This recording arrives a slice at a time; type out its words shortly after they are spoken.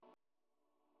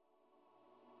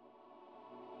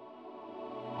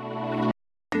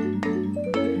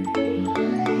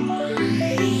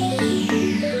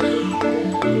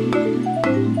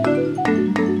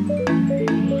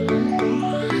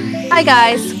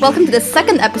Hi guys, welcome to the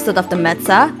second episode of the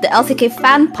Meta, the LCK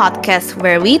fan podcast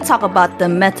where we talk about the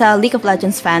meta League of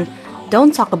Legends fan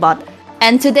don't talk about.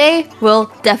 And today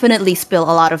we'll definitely spill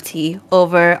a lot of tea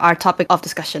over our topic of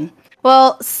discussion.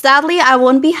 Well, sadly I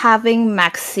won't be having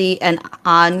Maxi and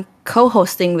An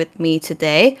co-hosting with me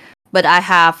today, but I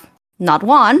have not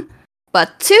one,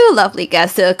 but two lovely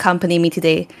guests to accompany me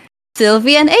today.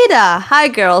 Sylfi and Ada. Hi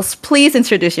girls, please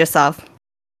introduce yourself.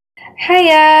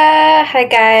 Hiya! Hi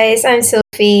guys, I'm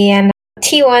Sylfi and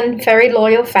T1 very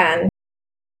loyal fan.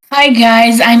 Hi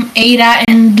guys, I'm Ada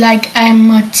and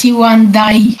I'm a T1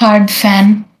 die-hard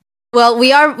fan. Well,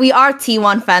 we are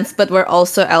T1 fans, but we're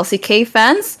also LCK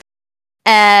fans.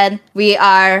 And we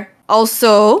are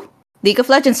also League of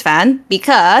Legends fan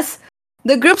because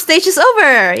the group stage is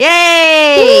over.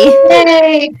 Yay!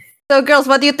 Yay! So girls,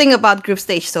 what do you think about group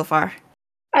stage so far?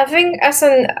 I think as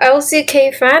an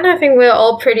LCK fan, I think we're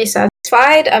all pretty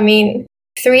satisfied. I mean,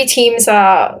 3 teams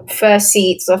are first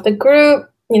seeds of the group.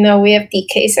 You know, we have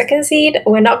DK second seed.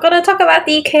 We're not going to talk about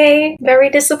DK. Very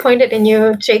disappointed in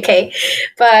you, JK.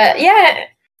 But yeah,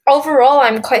 overall,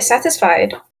 I'm quite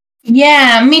satisfied.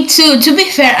 Yeah, me too. To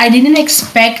be fair, I didn't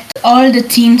expect all the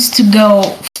teams to go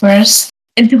first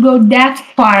and to go that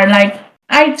far.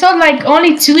 I thought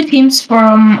only 2 teams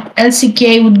from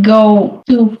LCK would go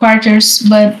to quarters,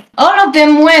 but all of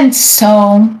them went,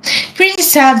 so pretty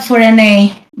sad for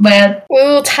NA. But we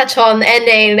will touch on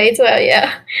NA later,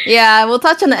 yeah. Yeah, we'll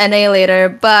touch on the NA later,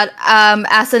 but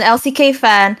as an LCK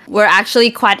fan, we're actually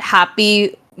quite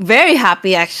happy, very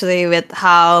happy actually, with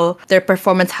how their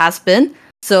performance has been.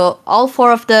 So all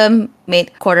 4 of them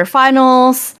made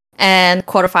quarterfinals, and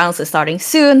quarterfinals is starting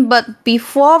soon. But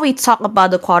before we talk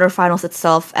about the quarterfinals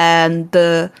itself and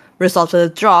the results of the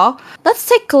draw, let's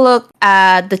take a look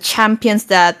at the champions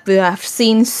that we have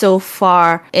seen so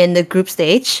far in the group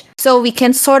stage. So we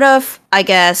can sort of, I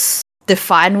guess,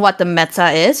 define what the meta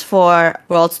is for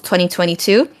Worlds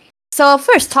 2022. So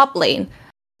first, top lane.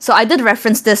 So I did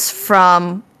reference this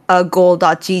from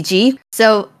goal.gg.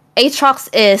 So Aatrox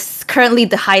is currently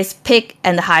the highest pick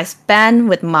and the highest ban,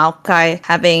 with Maokai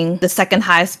having the second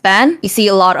highest ban. You see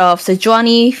a lot of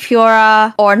Sejuani,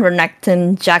 Fiora, Ornn,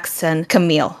 Renekton, Jackson,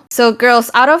 Camille. So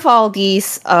girls, out of all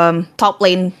these top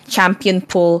lane champion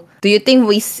pool, do you think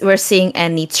we're seeing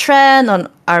any trend, or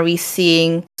are we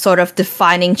seeing sort of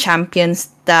defining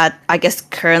champions that I guess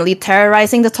currently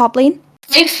terrorizing the top lane?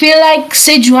 I feel like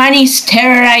Sejuani is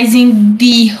terrorizing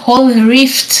the whole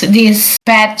Rift this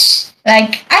patch.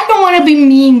 I don't want to be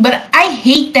mean, but I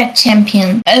hate that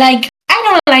champion. I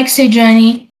don't like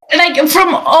Sejuani.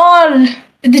 From all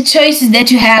the choices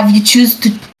that you have, you choose to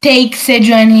take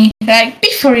Sejuani.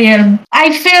 Be for real.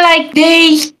 I feel like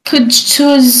they could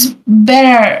choose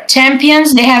better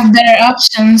champions. They have better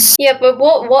options. Yeah, but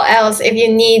what else if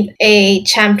you need a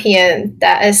champion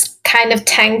that is kind of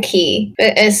tanky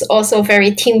but is also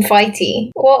very team fighty?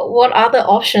 What other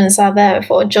options are there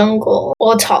for jungle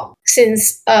or top?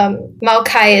 Since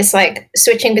Maokai is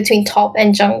switching between top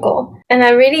and jungle. And I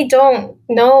really don't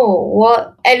know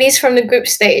what, at least from the group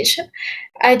stage.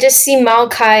 I just see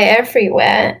Maokai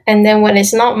everywhere, and then when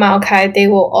it's not Maokai, they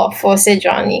will opt for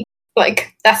Sejuani.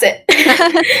 That's it.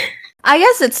 I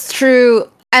guess it's true,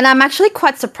 and I'm actually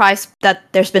quite surprised that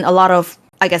there's been a lot of,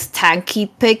 I guess, tanky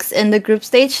picks in the group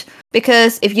stage,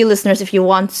 because if you listeners, if you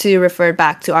want to refer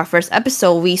back to our first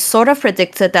episode, we sort of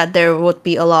predicted that there would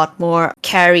be a lot more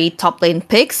carry top lane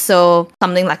picks, so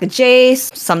something like a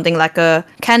Jace, something like a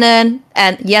Cannon,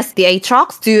 and yes, the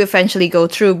Aatrox do eventually go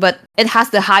through, but it has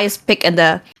the highest pick and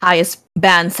the highest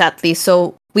ban, sadly,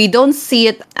 so we don't see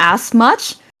it as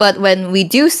much. But when we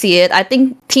do see it, I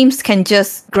think teams can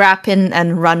just grab in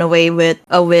and run away with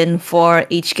a win for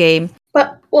each game.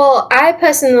 Well, I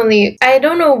personally, I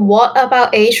don't know what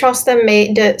about Aatrox that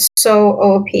made it so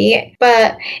OP,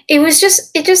 but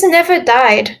it just never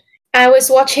died. I was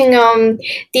watching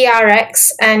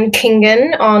DRX and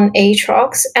Kingen on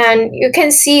Aatrox, and you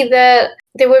can see that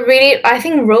they were really, I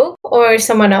think Rogue or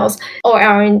someone else, or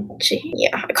RNG,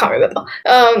 yeah, I can't remember.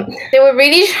 They were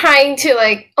really trying to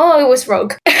it was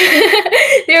Rogue.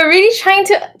 They were really trying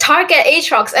to target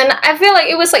Aatrox, and I feel like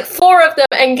it was 4 of them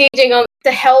engaging on.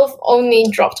 The health only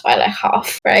dropped by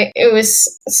half, right? It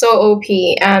was so OP,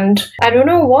 and I don't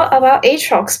know what about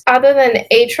Aatrox. Other than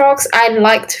Aatrox, I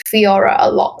liked Fiora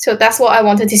a lot. So that's what I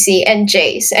wanted to see, and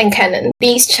Jace and Cannon.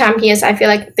 These champions, I feel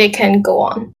like they can go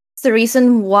on. The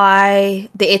reason why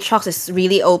the Aatrox is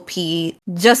really OP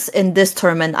just in this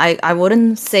tournament, I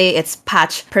wouldn't say it's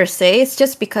patch per se. It's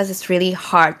just because it's really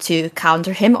hard to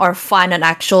counter him or find an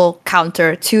actual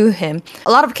counter to him.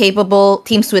 A lot of capable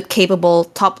teams with capable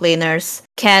top laners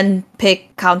can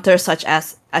pick counters such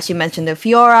as as you mentioned, the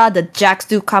Fiora, the Jax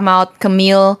do come out,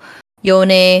 Camille,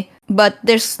 Yone, but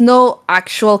there's no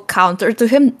actual counter to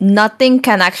him. Nothing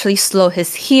can actually slow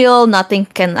his heal, nothing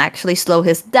can actually slow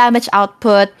his damage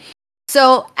output.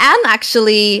 So Anne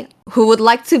actually, who would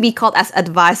like to be called as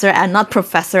advisor and not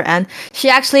Professor Anne, she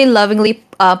actually lovingly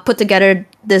put together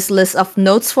this list of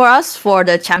notes for us for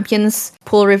the Champions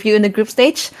pool review in the group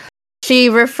stage. She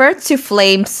referred to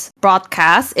Flame's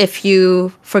broadcast. If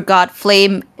you forgot,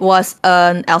 Flame was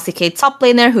an LCK top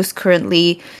laner who's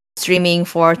currently streaming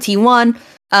for T1.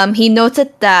 He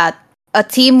noted that a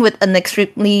team with an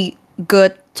extremely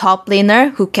good top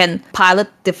laner who can pilot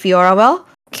the Fiora well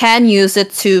can use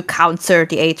it to counter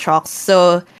the Aatrox.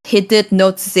 So he did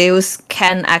note Zeus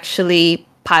can actually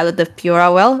pilot the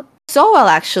Fiora well. So well,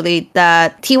 actually,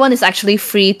 that T1 is actually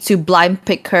free to blind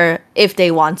pick her if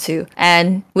they want to.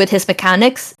 And with his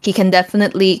mechanics, he can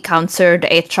definitely counter the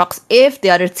Aatrox if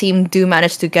the other team do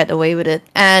manage to get away with it.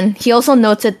 And he also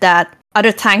noted that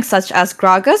other tanks such as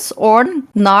Gragas, Ornn,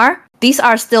 Gnar, these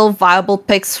are still viable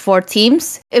picks for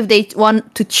teams if they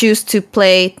want to choose to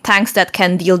play tanks that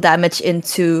can deal damage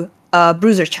into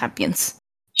bruiser champions.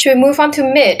 Should we move on to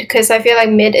mid? Because I feel like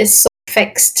mid is so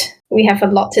fixed. We have a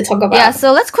lot to talk about. Yeah,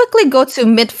 so let's quickly go to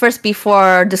mid first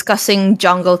before discussing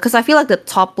jungle, because I feel like the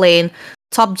top lane,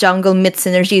 top jungle mid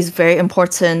synergy is very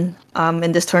important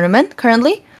in this tournament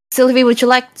currently. Sylvie, would you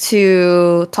like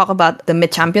to talk about the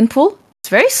mid champion pool? It's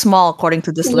very small according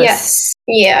to this list. Yes,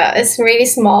 yeah, it's really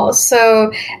small.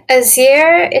 So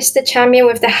Azir is the champion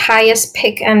with the highest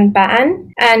pick and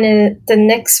ban. And the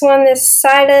next one is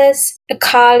Silas,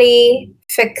 Akali,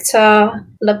 Victor,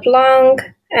 LeBlanc,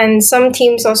 and some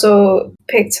teams also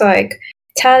picked like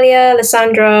Talia,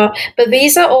 Lissandra, but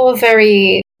these are all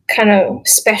very kind of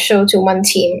special to one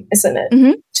team, isn't it?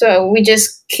 Mm-hmm. So we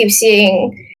just keep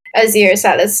seeing Azir,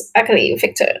 Silas, Akali,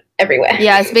 Victor everywhere.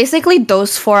 Yeah, it's basically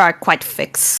those four are quite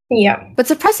fixed. Yeah. But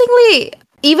surprisingly,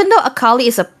 even though Akali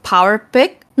is a power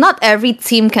pick, not every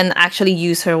team can actually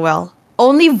use her well.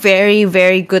 Only very,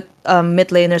 very good mid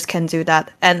laners can do that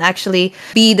and actually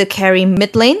be the carry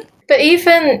mid lane. But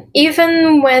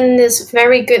even when it's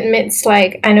very good mids,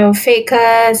 like I know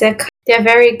Faker, they're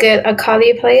very good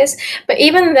Akali players. But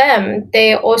even them,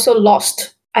 they also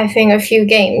lost, I think, a few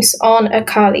games on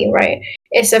Akali, right?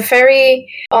 It's a very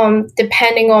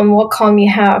depending on what comp you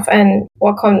have and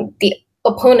what comp the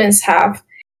opponents have.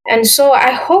 And so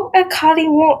I hope Akali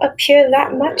won't appear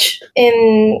that much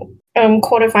in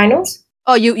quarterfinals.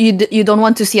 Oh, you don't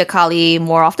want to see Akali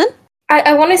more often?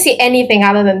 I want to see anything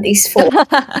other than these four.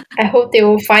 I hope they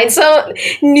will find some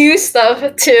new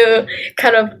stuff to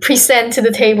kind of present to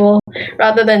the table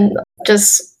rather than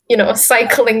just,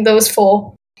 cycling those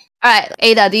four. All right,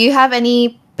 Ada, do you have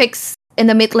any picks in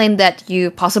the mid lane that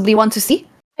you possibly want to see?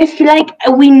 I feel like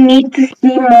we need to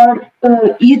see more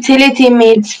utility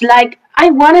mids. Like, I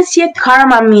want to see a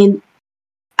Karma mid.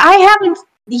 I haven't...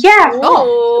 Yeah.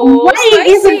 Oh,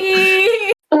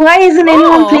 Why isn't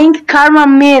anyone playing Karma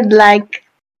mid? Like,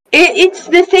 it's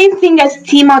the same thing as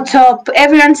Teemo top.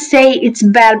 Everyone say it's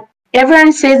bad.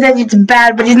 Everyone says that it's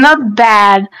bad, but it's not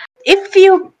bad. If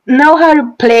you know how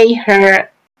to play her,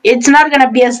 it's not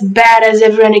gonna be as bad as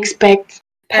everyone expects.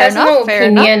 Personal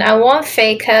opinion, I want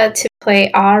Faker to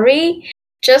play Ahri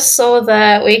just so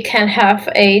that we can have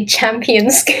a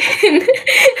champion skin.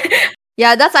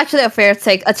 Yeah, that's actually a fair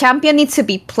take. A champion needs to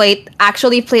be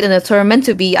actually played in a tournament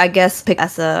to be, I guess, picked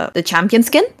as the champion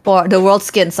skin or the world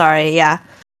skin. Sorry, yeah.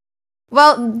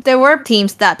 Well, there were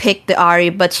teams that picked the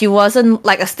Ahri, but she wasn't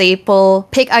like a staple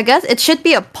pick. I guess it should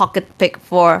be a pocket pick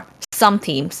for some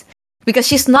teams because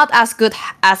she's not as good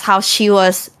as how she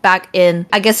was back in,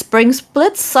 I guess, spring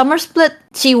split, summer split.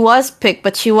 She was picked,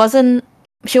 but she wasn't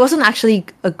actually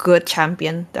a good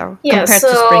champion though compared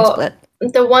to spring split.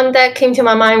 The one that came to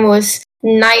my mind was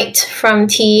Knight from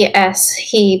TES.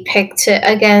 He picked it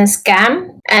against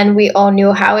Gam, and we all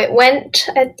knew how it went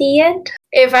at the end.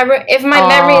 If my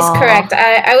memory is correct,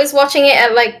 I was watching it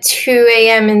at like 2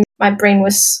 a.m. and my brain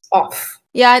was off.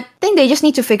 Yeah, I think they just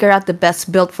need to figure out the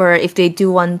best build for her if they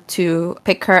do want to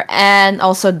pick her, and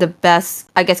also the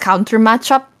best, I guess,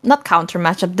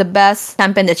 the best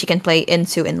champion that she can play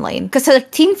into in lane. Because her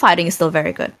team fighting is still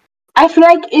very good. I feel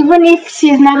like even if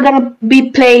she's not gonna be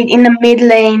played in the mid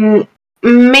lane,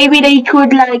 maybe they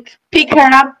could like pick her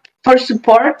up for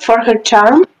support for her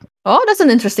charm. Oh, that's an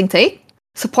interesting take.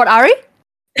 Support Ahri?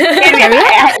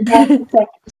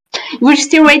 We're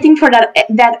still waiting for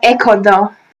that echo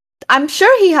though. I'm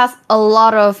sure he has a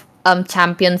lot of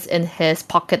champions in his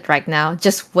pocket right now,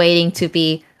 just waiting to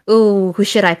be, ooh, who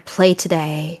should I play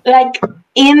today? Like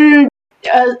in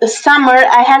summer,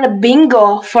 I had a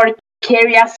bingo for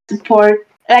carry support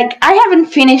like, I haven't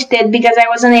finished it because I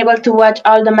wasn't able to watch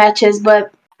all the matches,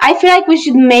 but I feel like we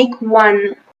should make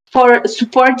one for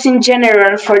sports in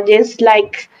general for this,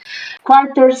 like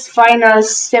quarters, finals,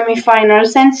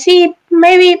 semifinals, and see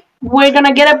maybe we're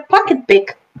gonna get a pocket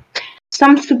pick.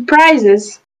 Some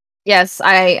surprises. Yes,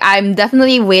 I'm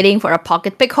definitely waiting for a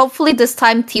pocket pick. Hopefully this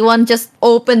time T1 just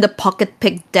open the pocket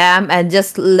pick dam and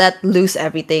just let loose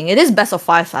everything. It is best of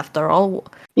 5 after all.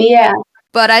 Yeah.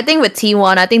 But I think with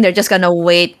T1, I think they're just gonna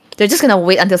wait. They're just gonna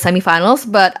wait until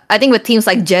semifinals. But I think with teams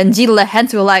like Genji,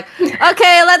 Lehens were like,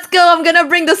 okay, let's go. I'm gonna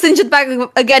bring the Sinjin back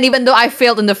again, even though I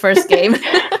failed in the first game.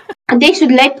 They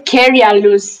should let Keria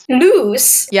lose.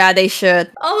 Lose? Yeah, they should.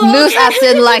 Oh, Lose okay.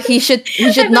 as in like he should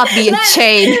not be in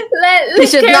chain. Let He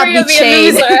should not Carrier be a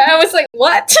chained. loser. I was like,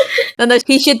 what? No,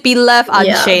 he should be left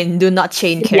Yeah. unchained. Do not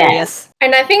chain Yeah. carriers.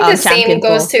 And I think the same champion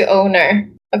goes pool. to owner.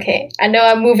 Okay, I know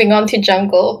I'm moving on to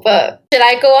jungle, but should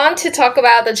I go on to talk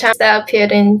about the champs that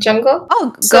appeared in jungle?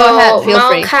 Oh, So go ahead. Feel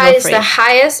free. Maokai Feel is free. the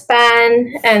highest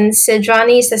ban, and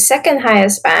Sejuani is the second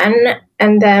highest ban.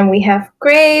 And then we have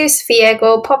Graves,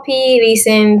 Viego, Poppy, Lee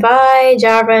Sin, Vi,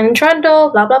 Jarvan,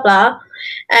 Trundle, blah blah blah.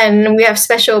 And we have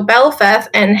special Belfeth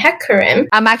and Hecarim.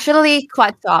 I'm actually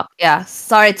quite shocked. Yeah,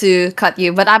 sorry to cut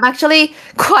you, but I'm actually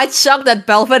quite shocked that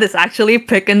Belfast is actually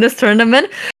picked in this tournament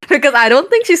because I don't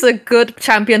think she's a good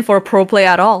champion for pro play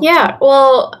at all. Yeah,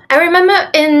 well, I remember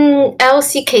in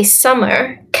LCK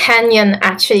Summer, Canyon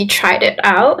actually tried it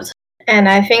out, and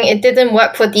I think it didn't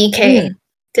work for DK,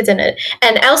 didn't it?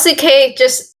 And LCK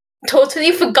just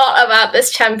totally forgot about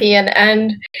this champion,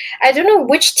 and I don't know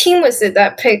which team was it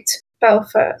that picked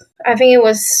Belfast. I think it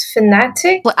was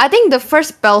Fnatic. Well, I think the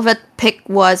first Belvet pick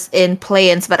was in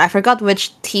play-ins, but I forgot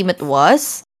which team it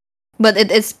was. But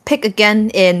it is picked again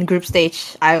in group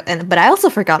stage. But I also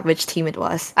forgot which team it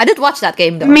was. I did watch that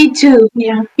game though. Me too.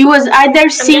 Yeah. It was either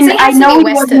seen. guessing it I has to know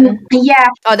be it was. In, Western. yeah.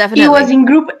 Oh, definitely. It was in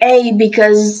Group A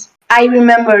because I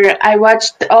remember I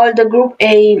watched all the Group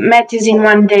A matches in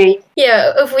one day.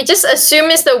 Yeah, if we just assume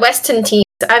it's the Western teams,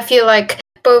 I feel like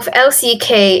both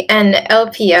LCK and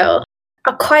LPL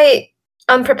are quite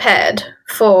unprepared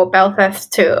for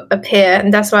Belfast to appear,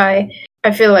 and that's why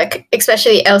I feel like,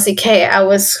 especially LCK, I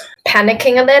was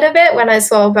panicking a little bit when I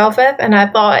saw Belfast, and I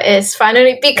thought it's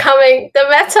finally becoming the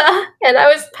meta, and I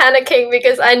was panicking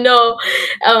because I know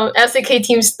LCK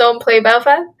teams don't play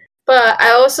Belfast, but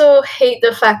I also hate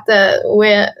the fact that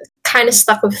we're kind of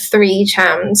stuck with 3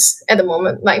 champs at the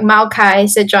moment, like Maokai,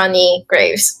 Sejuani,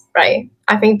 Graves, right?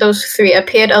 I think those 3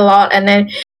 appeared a lot, and then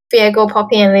Viego,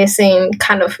 Poppy, and Lee Sin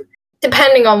kind of,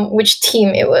 depending on which team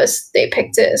it was, they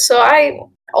picked it. So I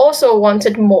also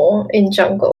wanted more in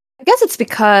jungle. I guess it's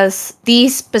because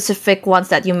these specific ones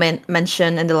that you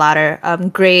mentioned in the ladder,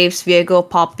 Graves, Viego,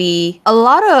 Poppy, a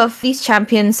lot of these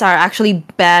champions are actually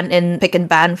banned in pick and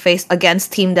ban phase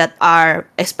against teams that are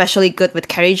especially good with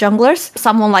carry junglers.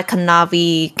 Someone like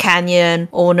Kanavi, Canyon,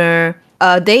 Owner,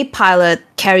 they pilot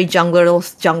carry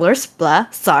junglers,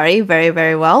 very,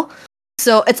 very well.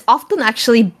 So it's often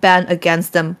actually banned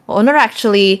against them. Owner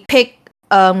actually picked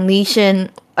Lee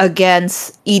Sin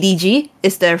against EDG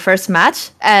is their first match,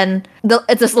 and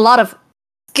it's a lot of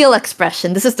skill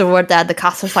expression. This is the word that the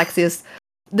casters like to use.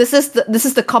 This is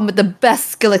the best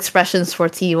skill expressions for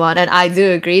T1, and I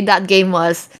do agree that game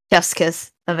was chef's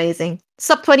kiss, amazing.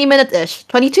 Sub 20 minute ish,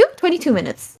 22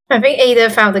 minutes. I think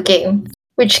Ada found the game.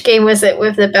 Which game was it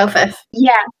with the Belfast?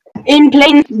 Yeah. In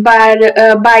played by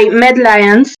Mad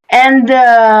Lions, and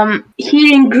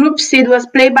here in groups it was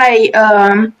played by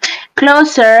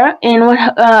Closer in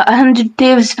 100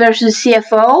 Thieves versus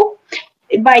CFO,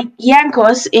 by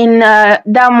Yankos in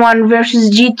Damwon versus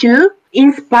G2,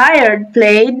 Inspired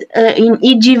played in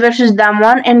EG versus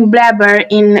Damwon, and Blabber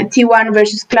in T1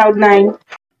 versus Cloud9.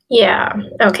 Yeah,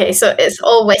 okay, so it's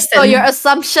all Western. So your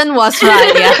assumption was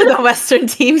right, yeah, the Western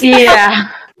teams.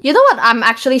 Yeah. You know what? I'm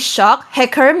actually shocked.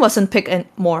 Hecarim wasn't picked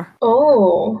more.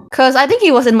 Oh. Because I think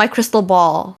he was in my crystal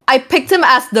ball. I picked him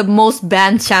as the most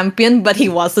banned champion, but he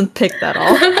wasn't picked at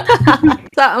all.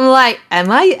 So I'm like, am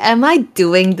I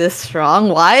doing this wrong?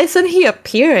 Why isn't he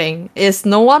appearing? Is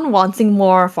no one wanting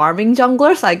more farming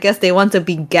junglers? I guess they want to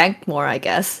be ganked more, I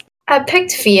guess. I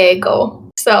picked Viego,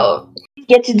 so...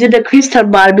 Get to do the crystal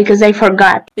ball because I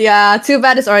forgot. Yeah, too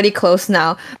bad it's already closed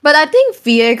now. But I think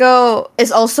Viego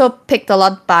is also picked a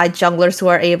lot by junglers who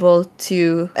are able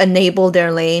to enable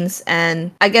their lanes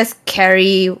and I guess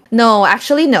carry... No,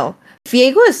 actually no.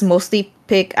 Viego is mostly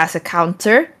picked as a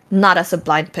counter, not as a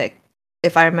blind pick,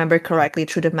 if I remember correctly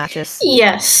through the matches.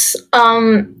 Yes,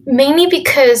 mainly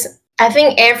because I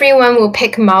think everyone will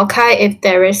pick Maokai if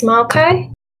there is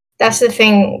Maokai. That's the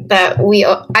thing that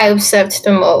I observed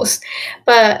the most.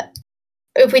 But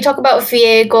if we talk about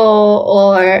Viego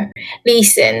or Lee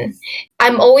Sin,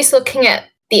 I'm always looking at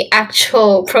the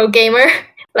actual pro gamer.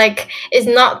 Like, it's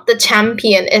not the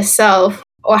champion itself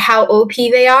or how OP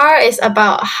they are, it's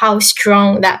about how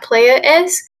strong that player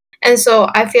is. And so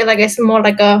I feel like it's more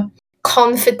like a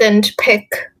confident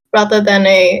pick rather than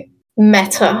a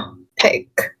meta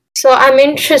pick. So I'm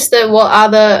interested what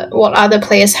other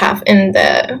players have in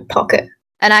their pocket.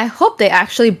 And I hope they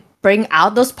actually bring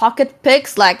out those pocket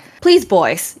picks. Like, please,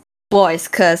 boys,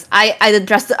 because I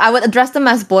would address them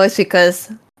as boys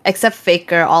because except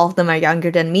Faker, all of them are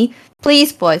younger than me.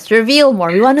 Please, boys, reveal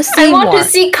more. We want to see more. I want to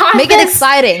see Carthus. Make it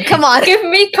exciting. Come on. Give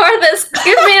me Carthus.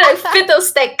 Give me a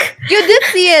fiddlestick. You did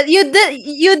see it. You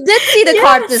did see the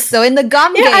Carthus though in the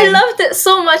gum game. I loved it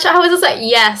so much. I was just like,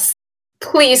 yes,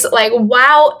 please, like,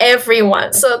 wow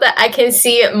everyone so that I can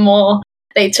see it more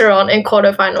later on in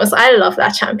quarterfinals. I love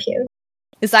that champion.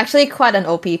 It's actually quite an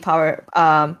OP power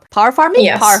farming?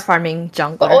 Yes. Power farming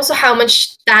jungler. But also how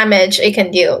much damage it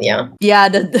can deal, yeah. Yeah,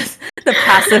 the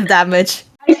passive damage.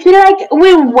 I feel like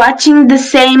we're watching the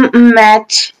same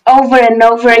match over and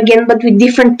over again, but with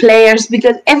different players,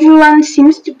 because everyone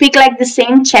seems to pick like the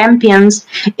same champions.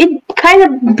 It's kind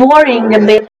of boring a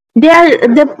bit.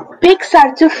 The picks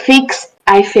are too fixed,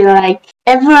 I feel like.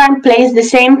 Everyone plays the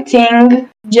same thing,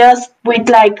 just with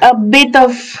like a bit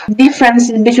of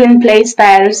differences between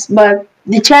playstyles, but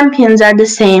the champions are the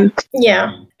same.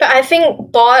 Yeah, but I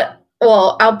think our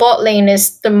bot lane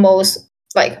is the most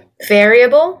like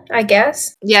variable, I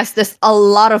guess. Yes, there's a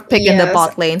lot of pick in the Yes.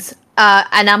 bot lanes.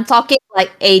 And I'm talking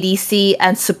like ADC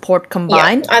and support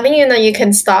combined. Yeah, I think you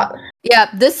can start. Yeah,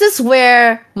 this is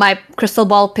where my crystal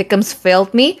ball pick'ems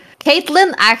failed me.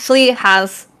 Caitlyn actually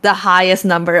has the highest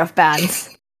number of bans.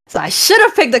 So I should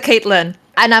have picked the Caitlyn.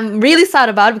 And I'm really sad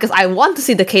about it because I want to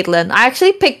see the Caitlyn. I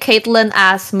actually picked Caitlyn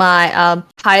as my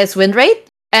highest win rate.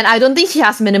 And I don't think she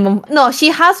has she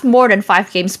has more than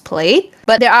 5 games played.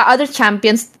 But there are other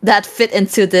champions that fit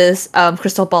into this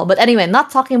crystal ball. But anyway, not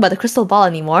talking about the crystal ball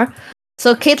anymore.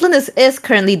 So Caitlyn is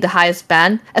currently the highest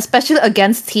ban, especially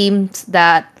against teams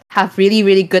that have really,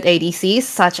 really good ADCs,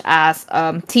 such as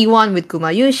T1 with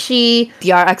Gumayushi,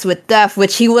 DRX with Dev,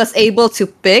 which he was able to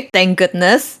pick, thank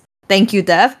goodness. Thank you,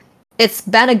 Dev. It's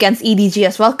banned against EDG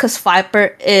as well, because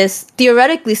Viper is,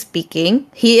 theoretically speaking,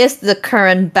 he is the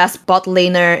current best bot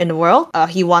laner in the world.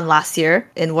 He won last year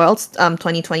in Worlds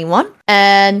 2021.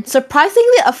 And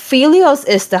surprisingly, Aphelios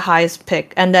is the highest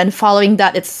pick. And then following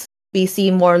that, we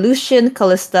see more Lucian,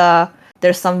 Kalista.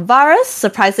 There's some Varus,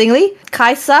 surprisingly.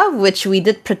 Kai'Sa, which we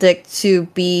did predict to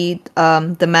be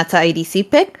the meta ADC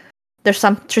pick. There's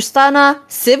some Tristana.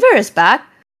 Sivir is back.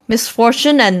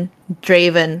 Misfortune and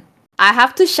Draven. I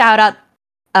have to shout out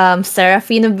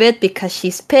Seraphine a bit because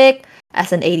she's picked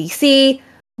as an ADC.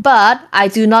 But I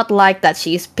do not like that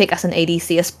she's picked as an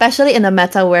ADC, especially in a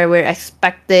meta where we're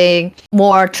expecting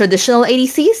more traditional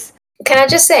ADCs. Can I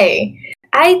just say,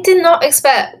 I did not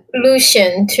expect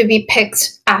Lucian to be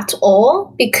picked at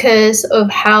all because of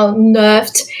how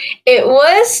nerfed it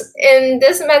was in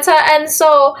this meta. And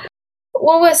so,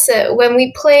 what was it? When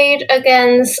we played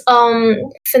against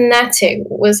Fnatic,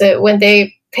 was it when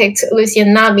they picked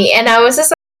Lucian Nami? And I was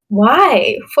just like,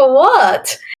 why? For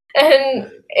what?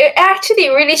 And it actually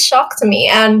really shocked me.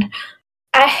 And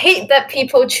I hate that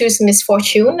people choose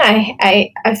Misfortune.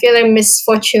 I feel like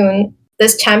Misfortune,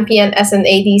 this champion as an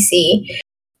ADC,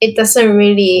 it doesn't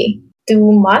really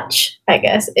do much, I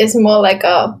guess. It's more like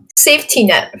a safety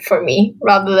net for me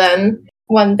rather than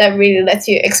one that really lets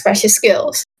you express your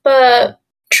skills. But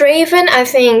Draven, I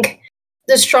think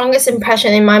the strongest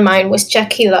impression in my mind was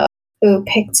Jackie Love, who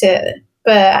picked it.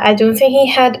 But I don't think he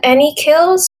had any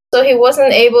kills, so he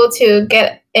wasn't able to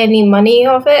get any money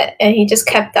off it, and he just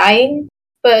kept dying.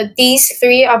 But these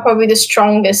 3 are probably the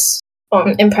strongest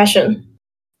impression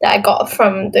that I got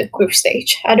from the group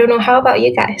stage. I don't know, how about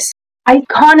you guys? I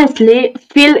honestly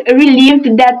feel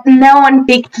relieved that no one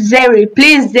picked Zeri.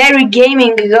 Please, Zeri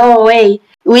Gaming, go away.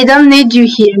 We don't need you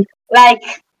here. Like,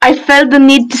 I felt the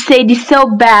need to say this so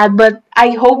bad, but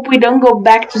I hope we don't go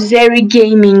back to Zeri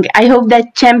Gaming. I hope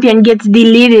that champion gets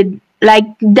deleted. Like,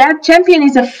 that champion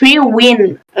is a free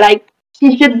win. Like,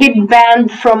 she should be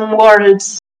banned from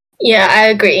Worlds. Yeah, I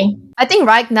agree. I think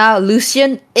right now,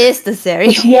 Lucian is the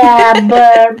Zeri. Yeah,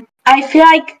 but I feel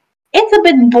like it's a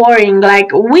bit boring.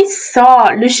 Like, we saw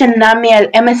Lucian Nami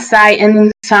at MSI and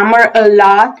in summer a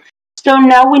lot. So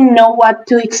now we know what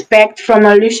to expect from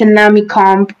a Lucian Nami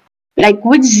comp. Like,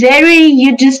 with Zeri,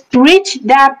 you just reach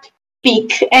that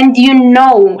peak and you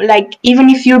know, like, even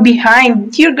if you're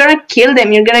behind, you're gonna kill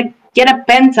them. You're gonna get a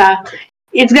penta.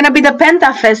 It's gonna be the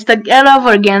Penta Fest all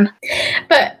over again.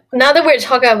 But Now that we're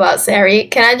talking about Sari,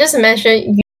 can I just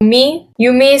mention Yumi?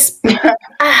 Yumi's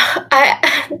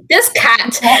this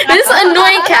cat, this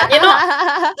annoying cat. You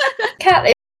know, cat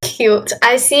is cute.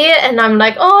 I see it and I'm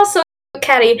like, oh, so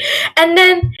catty. And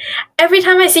then every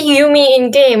time I see Yumi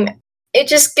in game, it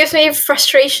just gives me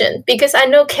frustration because I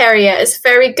know Carrier is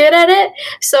very good at it.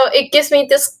 So it gives me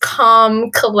this calm,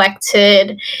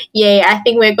 collected, yay, I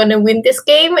think we're gonna win this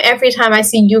game every time I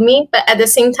see Yumi. But at the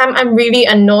same time, I'm really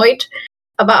annoyed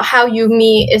about how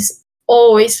Yumi is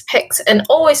always picked and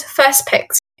always first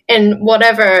picked in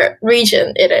whatever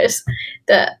region it is.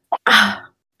 I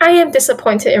am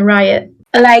disappointed in Riot.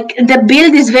 Like, the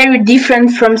build is very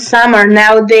different from summer.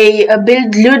 Now they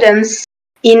build Ludens.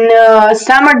 In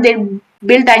summer they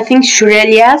built, I think,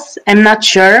 Shurelias. I'm not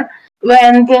sure.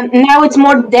 And now it's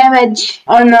more damage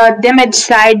on the damage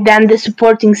side than the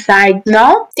supporting side.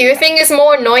 No? Do you think it's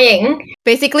more annoying?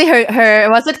 Basically, her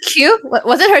was it Q?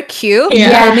 Was it her Q? Yeah.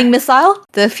 The homing missile,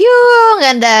 the phew,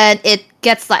 and then it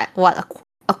gets like what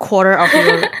a quarter of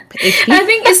your HP. I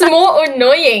think it's more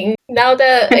annoying now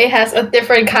that it has a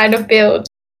different kind of build.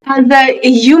 As a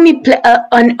Yumi,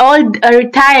 an old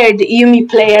retired Yumi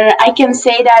player, I can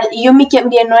say that Yumi can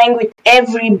be annoying with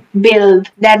every build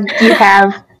that you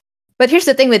have. But here's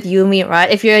the thing with Yumi, right?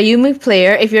 If you're a Yumi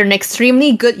player, if you're an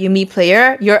extremely good Yumi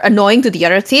player, you're annoying to the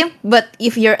other team. But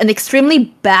if you're an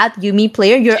extremely bad Yumi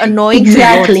player, you're annoying to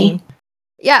your team.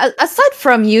 Yeah, aside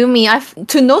from Yumi,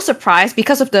 to no surprise,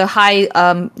 because of the high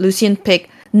Lucian pick,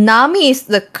 Nami is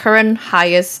the current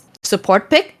highest support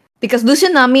pick. Because Lucian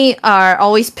and Nami are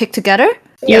always picked together.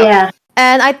 Yeah.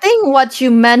 And I think what you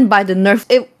meant by the nerf,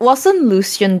 it wasn't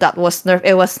Lucian that was nerfed,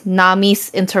 it was Nami's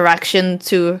interaction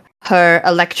to her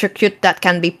electrocute that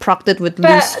can be procced with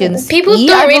Lucian's people E,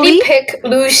 don't I really believe. pick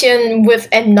Lucian with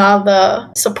another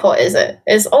support, is it?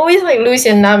 It's always like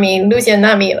Lucian Nami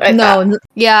like that.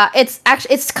 Yeah,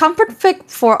 it's comfort pick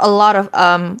for a lot of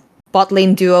bot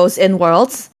lane duos in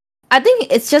Worlds. I think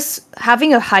it's just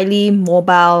having a highly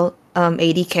mobile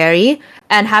AD carry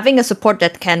and having a support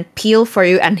that can peel for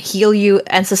you and heal you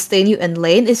and sustain you in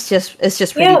lane is just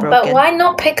really broken. But why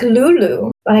not pick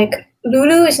Lulu? Like,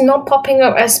 Lulu is not popping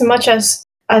up as much as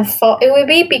I thought it would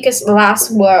be because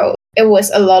last World it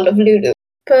was a lot of Lulu.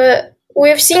 But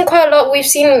we've seen quite a lot. We've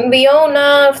seen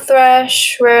Leona,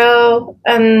 Thresh, Rel,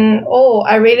 and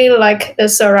I really like the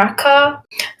Soraka.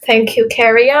 Thank you,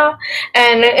 Carrier.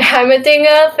 And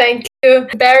Heimerdinger, thank you,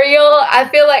 Burial. I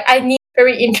feel like I need a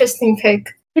very interesting pick.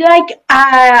 Like,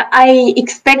 I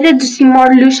expected to see more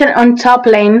Lucian on top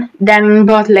lane than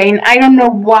bot lane. I don't know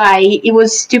why. It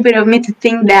was stupid of me to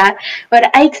think that.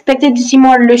 But I expected to see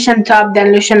more Lucian top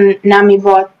than Lucian Nami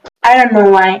bot. I don't know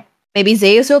why. Maybe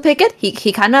Zeus will pick it.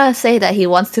 He kind of say that he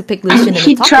wants to pick Lucian in the top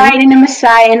He tried lane. in the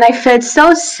Messiah, and I felt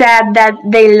so sad that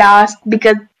they lost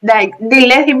because like they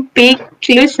let him pick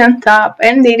Lucian top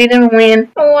and they didn't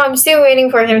win. Oh, I'm still waiting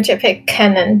for him to pick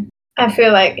Cannon. I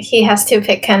feel like he has to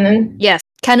pick Cannon. Yes,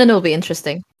 Cannon will be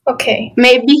interesting. Okay.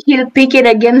 Maybe he'll pick it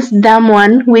against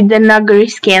Damwon with the Nuggery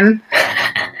skin.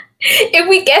 If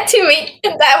we get to meet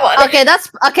that one. Okay, that's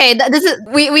okay. This is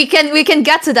we can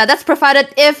get to that. That's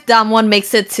provided if Damwon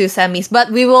makes it to semis,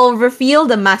 but we will reveal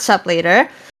the matchup later.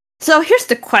 So here's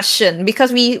the question,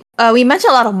 because we mentioned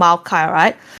a lot of Maokai,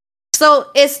 right? So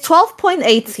is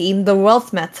 12.18 the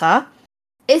world meta?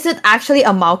 Is it actually a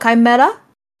Maokai meta?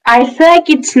 I feel like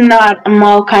it's not a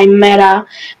Maokai meta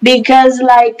because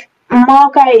like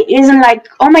Maokai isn't like,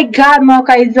 oh my god,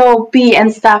 Maokai is OP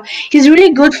and stuff. He's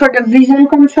really good for the vision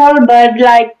control, but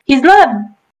like he's not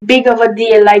big of a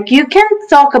deal. Like you can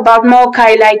talk about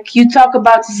Maokai like you talk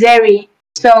about Zeri.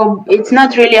 So it's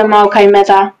not really a Maokai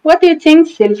meta. What do you think,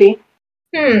 Sylvie?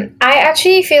 I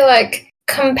actually feel like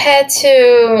compared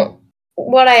to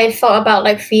what I thought about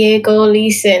like Viego,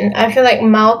 Lee Sin, I feel like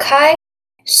Maokai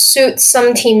suits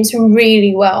some teams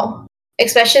really well.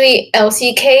 Especially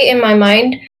LCK in my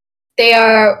mind. They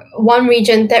are one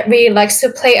region that really likes to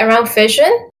play around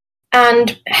vision.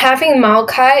 And having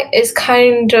Maokai is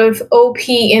kind of OP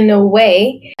in a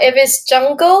way. If it's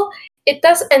jungle, it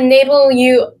does enable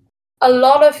you a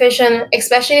lot of vision,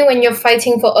 especially when you're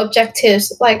fighting for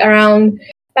objectives like around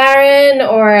Baron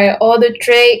or all the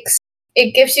Drakes.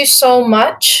 It gives you so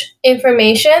much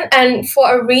information, and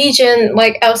for a region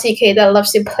like LCK that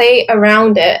loves to play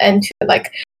around it and to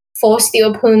like force the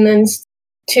opponents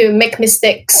to make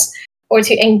mistakes or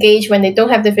to engage when they don't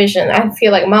have the vision, I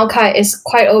feel like Maokai is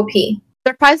quite OP.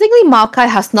 Surprisingly, Maokai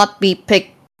has not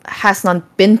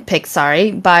been picked,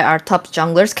 by our top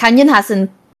junglers. Canyon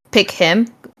hasn't picked him.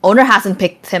 Owner hasn't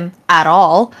picked him at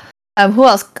all. Who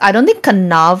else? I don't think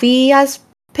Kanavi has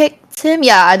picked him.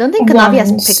 Yeah, I don't think Kanavi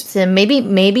has picked him.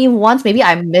 Maybe once. Maybe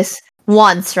I missed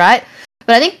once, right?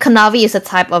 But I think Kanavi is a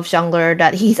type of jungler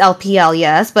that he's LPL,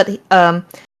 yes, but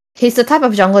he's the type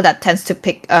of jungler that tends to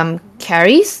pick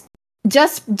carries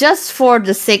just for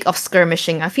the sake of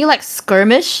skirmishing. I feel like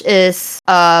skirmish is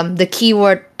the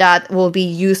keyword that will be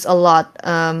used a lot,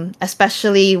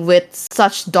 especially with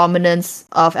such dominance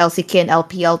of LCK and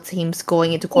LPL teams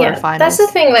going into quarterfinals. Yeah, that's the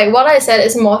thing. Like what I said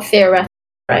is more theoretical,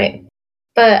 right?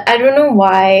 But I don't know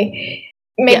why.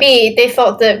 Maybe they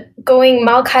thought that going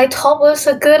Maokai top was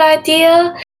a good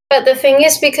idea. But the thing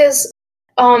is, because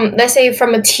let's say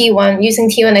from a T1, using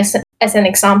T1 as an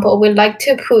example, we'd like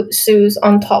to put Zeus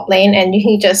on top lane and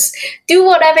he just do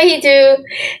whatever he do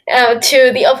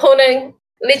to the opponent,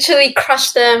 literally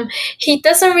crush them. He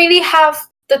doesn't really have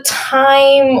the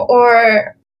time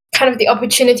or kind of the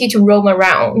opportunity to roam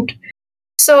around.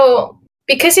 So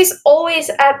because he's always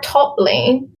at top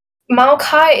lane,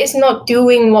 Maokai is not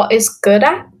doing what is good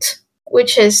at,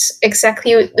 which is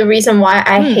exactly the reason why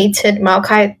I hated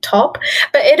Maokai top.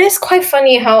 But it is quite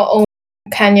funny how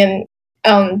Canyon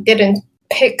didn't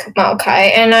pick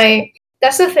Maokai, and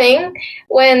that's the thing.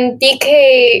 When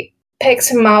DK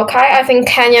picks Maokai, I think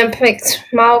Canyon picked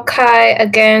Maokai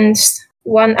against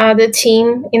one other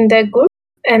team in their group,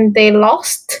 and they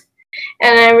lost.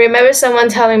 And I remember someone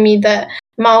telling me that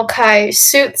Maokai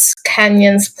suits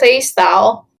Canyon's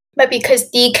playstyle, but because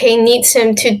DK needs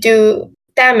him to do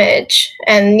damage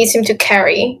and needs him to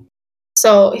carry,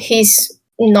 so he's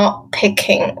not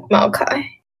picking Maokai.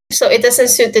 So it doesn't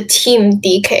suit the team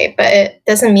DK, but it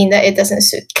doesn't mean that it doesn't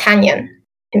suit Canyon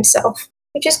himself,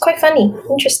 which is quite funny,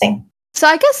 interesting. So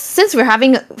I guess since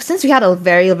we had a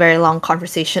very, very long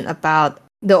conversation about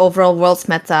the overall world's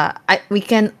meta, we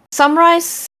can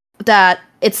summarize that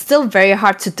it's still very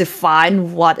hard to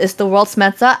define what is the world's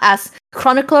meta. As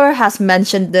Chronicler has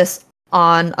mentioned this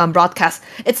on broadcast,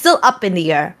 it's still up in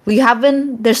the air.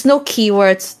 There's no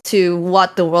keywords to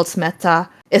what the world's meta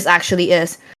actually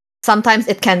is. Sometimes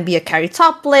it can be a carry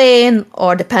top lane,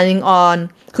 or depending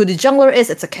on who the jungler is,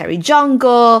 it's a carry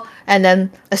jungle. And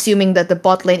then assuming that the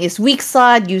bot lane is weak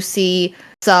side, you see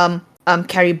some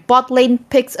carry bot lane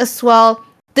picks as well.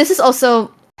 This is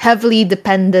also heavily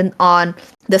dependent on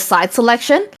the side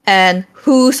selection and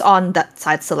who's on that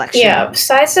side selection. Yeah,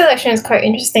 side selection is quite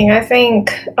interesting. I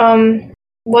think,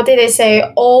 what did they say?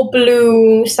 All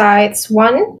blue sides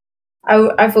won.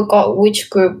 I forgot which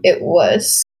group it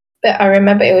was, but I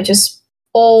remember it was just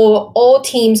all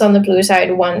teams on the blue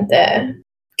side won their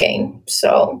game.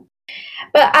 So,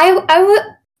 but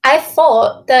I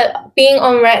thought that being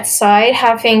on red side,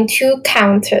 having two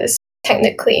counters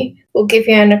technically will give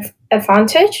you an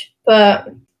advantage, but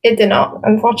it did not,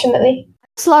 unfortunately.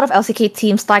 A lot of LCK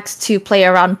teams likes to play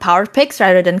around power picks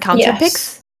rather than counter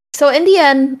picks. So in the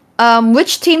end,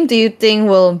 which team do you think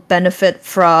will benefit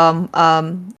from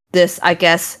this, I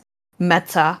guess,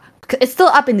 meta? It's still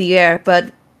up in the air,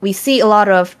 but we see a lot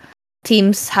of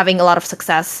teams having a lot of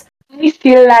success. I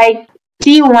feel like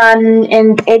T1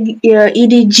 and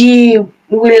EDG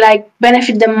will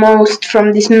benefit the most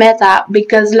from this meta,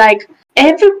 because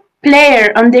every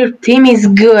player on their team is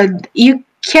good. You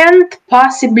can't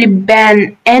possibly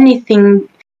ban anything.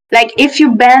 If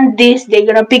you ban this, they're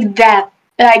gonna pick that.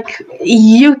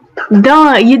 You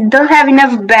don't have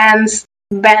enough bans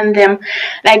to ban them.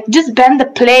 Just ban the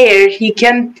player. You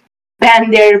can't ban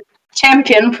their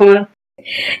champion pool.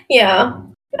 Yeah,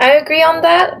 I agree on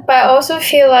that, but I also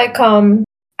feel like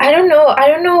I don't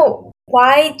know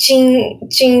why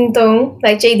Jingdong,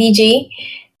 like JDG,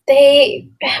 they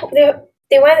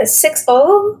went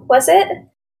 6-0, was it?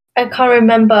 I can't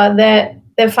remember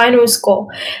their final score,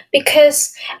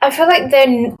 because I feel like their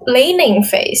laning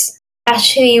phase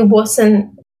actually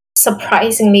wasn't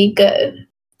surprisingly good.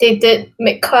 They did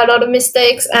make quite a lot of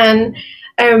mistakes, and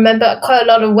I remember quite a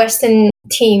lot of Western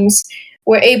teams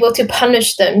were able to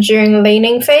punish them during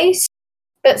laning phase,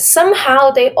 but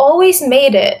somehow they always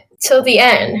made it till the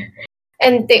end,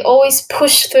 and they always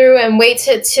pushed through and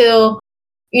waited till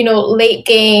late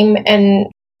game and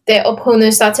their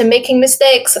opponents started making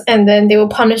mistakes, and then they will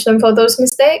punish them for those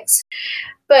mistakes.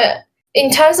 But in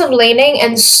terms of laning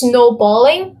and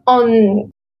snowballing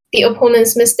on the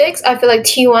opponent's mistakes, I feel like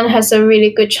T1 has a really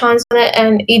good chance on it,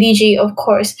 and EDG, of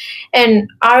course. And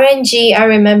RNG, I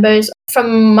remember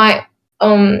from my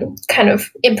kind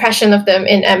of impression of them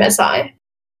in MSI,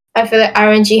 I feel like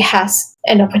RNG has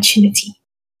an opportunity.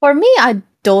 For me, I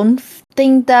don't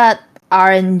think that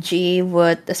RNG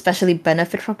would especially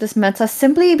benefit from this meta,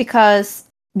 simply because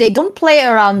they don't play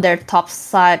around their top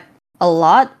side a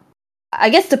lot. I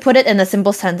guess to put it in a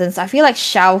simple sentence, I feel like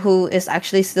Xiaohu is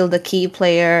actually still the key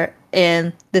player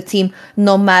in the team,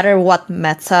 no matter what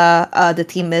meta the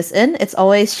team is in. It's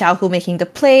always Xiaohu making the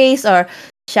plays, or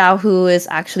Xiaohu is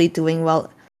actually doing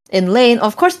well in lane.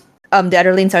 Of course, the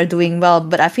other lanes are doing well,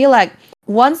 but I feel like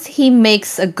once he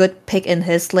makes a good pick in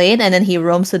his lane and then he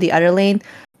roams to the other lane,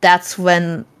 that's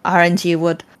when RNG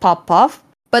would pop off.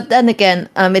 But then again,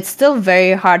 it's still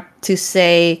very hard to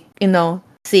say,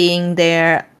 seeing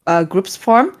their groups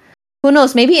form. Who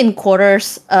knows, maybe in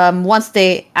quarters, once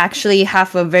they actually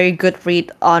have a very good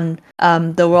read on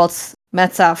the world's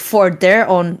meta for their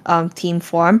own team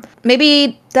form,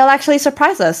 maybe they'll actually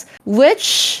surprise us,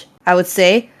 which I would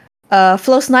say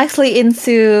flows nicely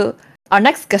into our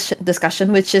next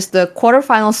discussion, which is the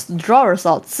quarterfinals draw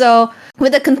results. So,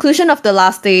 with the conclusion of the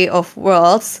last day of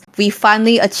Worlds, we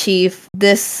finally achieve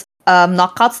this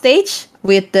knockout stage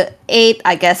with the 8,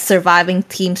 surviving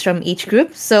teams from each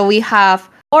group. So, we have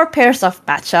 4 pairs of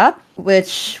matchup,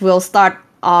 which will start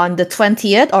on the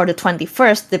 20th or the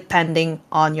 21st, depending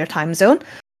on your time zone.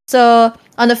 So,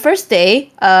 on the first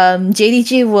day,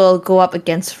 JDG will go up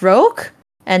against Rogue,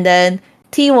 and then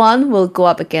T1 will go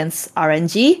up against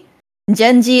RNG,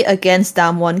 Genji against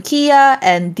Damwon Kia,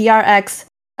 and DRX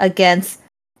against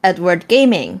Edward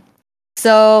Gaming.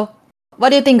 So, what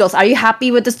do you think, girls? Are you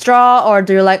happy with this draw, or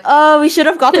do you like, we should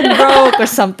have gotten Rogue or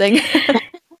something?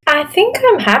 I think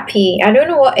I'm happy. I don't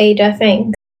know what Ada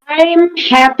thinks. I'm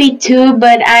happy too,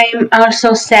 but I'm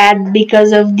also sad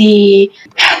because of the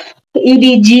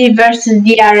EDG versus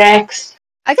DRX.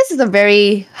 I guess it's a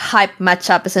very hype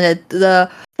matchup, isn't it? The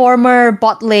former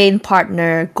bot lane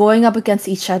partner going up against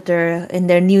each other in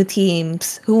their new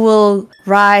teams. Who will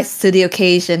rise to the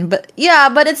occasion? But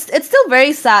it's still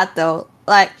very sad though.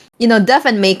 Like, Def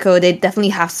and Mako, they definitely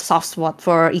have soft spot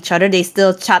for each other. They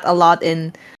still chat a lot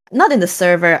not in the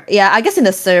server. Yeah, I guess in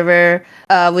the server,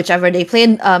 whichever they play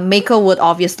in, Mako would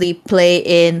obviously play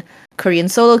in Korean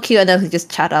solo queue, and then we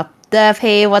just chat up Dev,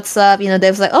 hey, what's up?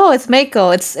 Dev's like, oh, it's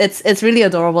Mako. It's really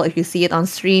adorable if you see it on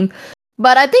stream.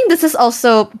 But I think this is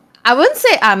also, I wouldn't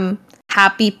say I'm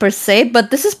happy per se,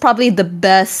 but this is probably the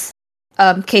best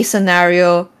case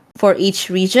scenario for each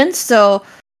region. So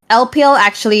LPL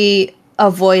actually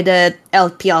avoided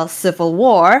LPL Civil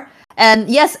War. And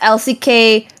yes,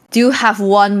 LCK do have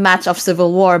one match of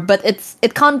Civil War, but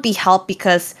it can't be helped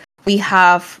because we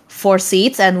have 4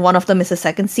 seats and one of them is a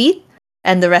second seat,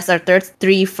 and the rest are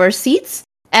 3 first seats.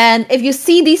 And if you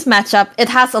see these matchup, it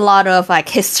has a lot of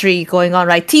history going on,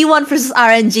 right? T1 versus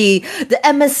RNG, the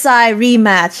MSI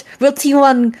rematch. Will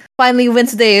T1 finally win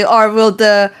today, or will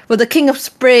the King of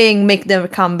Spring make their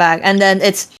comeback? And then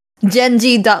it's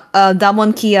Genji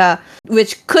Damwon Kia,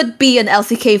 which could be an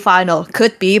LCK final.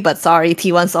 Could be, but sorry,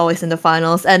 T1's always in the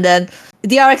finals. And then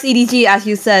DRX EDG, as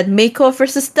you said, Mako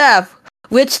versus Steph.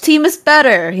 Which team is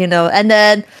better, And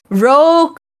then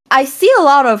Rogue, I see a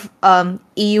lot of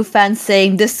EU fans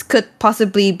saying this could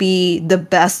possibly be the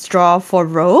best draw for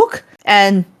Rogue,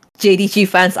 and JDG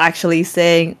fans actually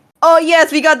saying, "Oh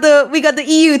yes, we got the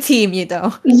EU team,"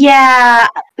 Yeah,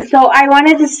 so I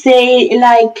wanted to say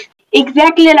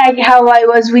exactly like how I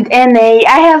was with NA.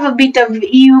 I have a bit of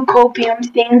EU copium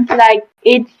since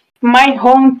it's my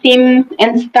home team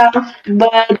and stuff,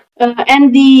 but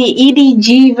and the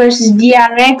EDG versus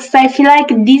DRX, I feel like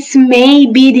this may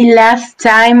be the last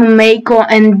time Mako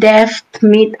and Deft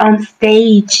meet on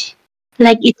stage.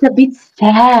 It's a bit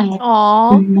sad.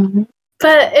 Aww.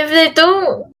 But if they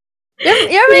don't,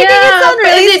 you're making it sound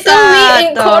really if they don't meet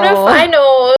in though.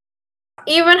 quarterfinals,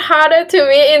 even harder to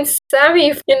meet in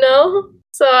semi,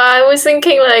 So I was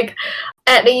thinking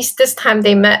at least this time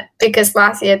they met, because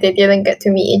last year they didn't get to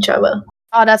meet each other.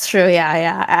 Oh, that's true.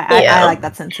 Yeah. I like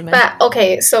that sentiment. But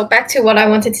okay, so back to what I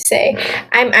wanted to say.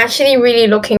 I'm actually really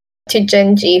looking to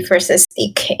Genji versus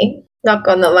DK. Not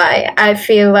gonna lie, I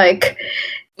feel like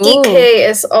DK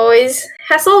has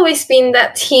always been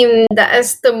that team that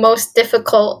is the most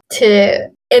difficult to,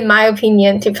 in my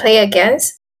opinion, to play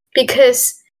against,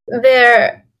 because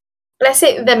their, let's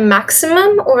say, the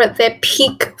maximum or their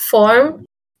peak form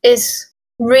is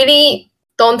really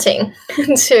daunting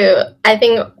to, I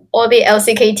think all the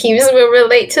LCK teams will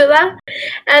relate to that.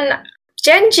 And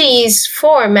Genji's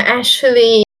form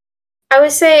actually, I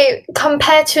would say,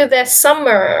 compared to the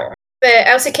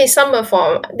LCK summer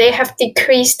form, they have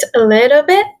decreased a little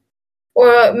bit,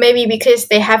 or maybe because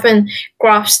they haven't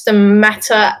grasped the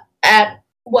meta at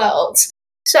Worlds.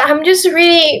 So I'm just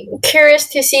really curious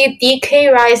to see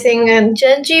DK rising and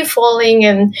Genji falling,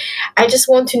 and I just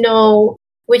want to know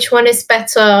which one is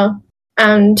better.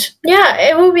 And yeah,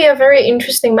 it will be a very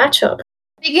interesting matchup.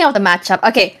 Speaking of the matchup,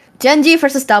 okay, Genji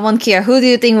versus Damwon Kia, who do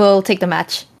you think will take the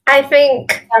match? I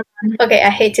think, okay, I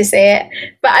hate to say it,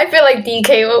 but I feel like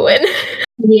DK will win.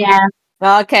 Yeah.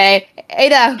 Okay,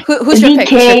 Ada, who's your pick?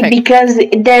 Who's your DK, pick?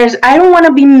 because I don't want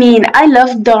to be mean. I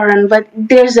love Doran, but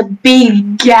there's a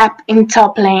big gap in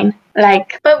top lane.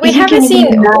 Like, But we you haven't can even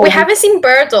seen deny it.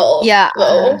 Birdle. Yeah.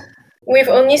 though. We've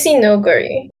only seen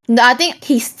Noguri. No, I think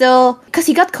he's still because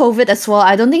he got COVID as well.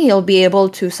 I don't think he'll be able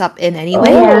to sub in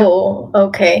anyway. Oh,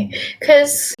 okay.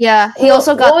 Because Yeah, he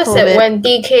also got what was COVID. it when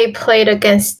DK played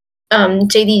against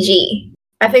JDG?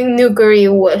 I think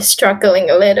Nuguri was struggling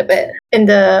a little bit in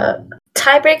the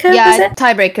tiebreaker. Yeah, Was it?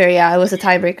 tiebreaker. Yeah, it was a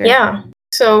tiebreaker. Yeah.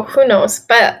 So who knows?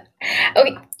 But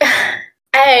okay.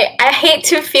 I hate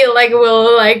to feel like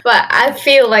but I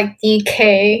feel like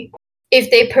DK, if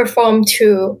they perform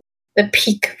to the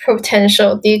peak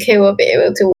potential, DK will be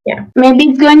able to. Yeah. Maybe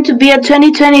it's going to be a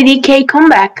 2020 DK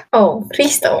comeback. Oh,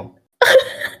 please don't.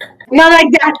 Not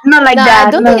like that. Not like No, that.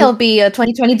 I don't no. think it'll be a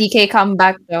 2020 DK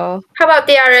comeback though. How about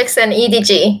DRX and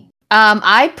EDG?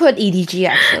 I put EDG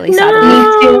actually. No.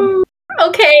 Sadly.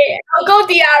 Okay, I'll go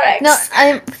DRX. No,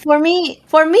 for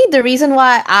me, the reason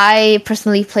why I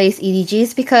personally place EDG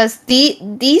is because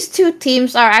these two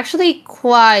teams are actually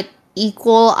quite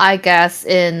equal, I guess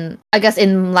in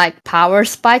like power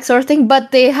spike sort of thing,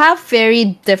 but they have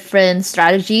very different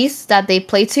strategies that they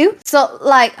play to. So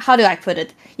like, how do I put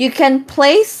it? You can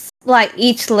place like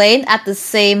each lane at the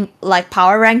same like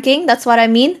power ranking. That's what I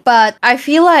mean. But I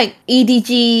feel like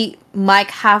EDG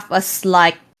might have a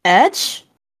slight edge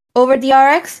over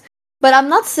DRX. But I'm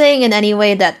not saying in any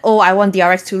way that, oh, I want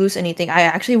DRX to lose anything. I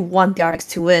actually want DRX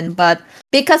to win. But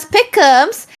because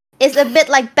Pick'ems is a bit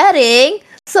like betting,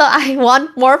 so I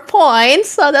want more points.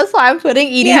 So that's why I'm putting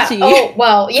EDG. Yeah. Oh,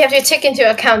 well, you have to take into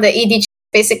account that EDG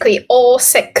basically all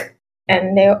sick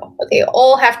and they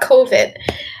all have COVID.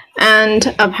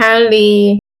 And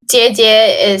apparently Jie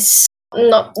is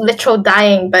not literal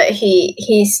dying, but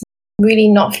he's really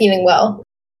not feeling well.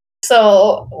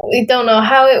 So we don't know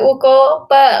how it will go.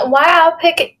 But why I'll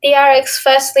pick DRX,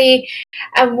 firstly,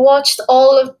 I watched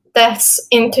all of Death's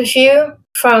interview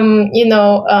from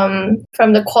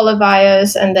from the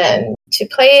qualifiers and then to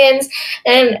play-ins,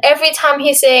 and every time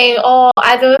he's saying, oh,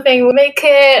 I don't think we'll make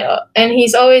it, and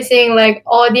he's always saying like,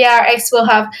 oh, DRX will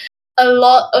have a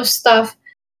lot of stuff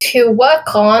to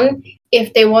work on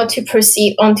if they want to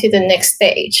proceed onto the next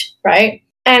stage, right?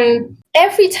 And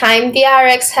every time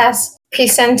DRX has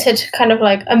presented kind of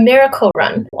like a miracle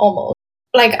run almost.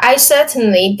 Like, I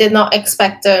certainly did not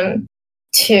expect them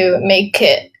to make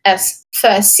it as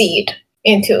first seed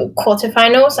into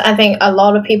quarterfinals. I think a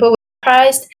lot of people were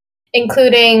surprised,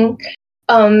 including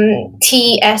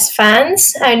TS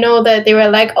fans. I know that they were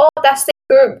like, oh, that's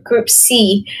the group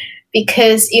C,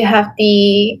 because you have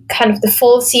the kind of the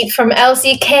full seed from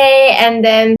LCK and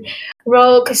then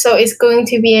Rogue, so it's going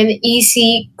to be an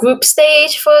easy group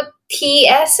stage for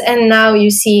TS, and now you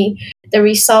see the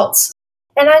results.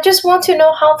 And I just want to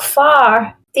know how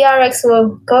far DRX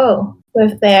will go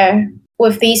with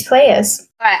these players.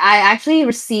 Alright, I actually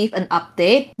received an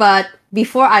update, but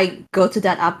before I go to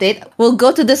that update, we'll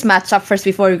go to this matchup first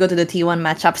before we go to the T1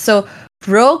 matchup. So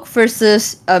Rogue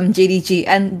versus JDG,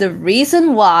 and the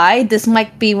reason why this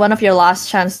might be one of your last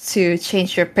chance to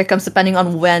change your pick'ems depending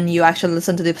on when you actually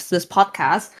listen to this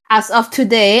podcast. As of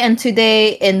today, and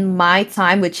today in my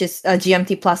time, which is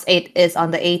GMT +8, is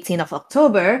on the 18th of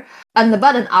October, and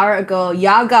about an hour ago,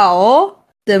 Yagao,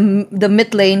 the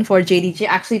mid lane for JDG,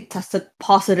 actually tested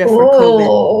positive for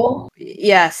COVID.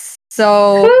 Yes.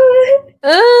 So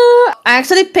I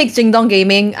actually picked Jingdong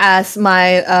Gaming as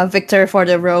my victor for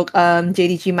the Rogue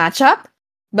JDG matchup.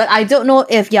 But I don't know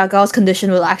if Yagao's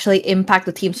condition will actually impact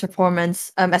the team's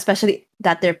performance, especially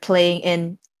that they're playing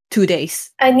in 2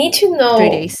 days. I need to know. 3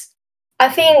 days. I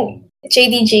think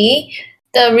JDG,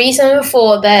 the reason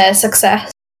for their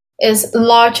success is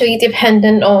largely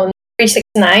dependent on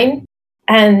 369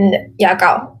 and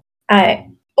Yagao.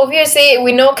 Obviously,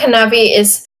 we know Kanavi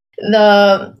is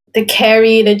the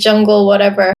carry, the jungle,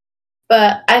 whatever.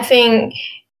 But I think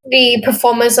the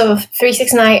performance of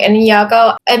 369 and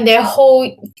Yagao and their whole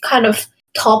kind of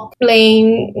top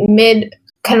lane, mid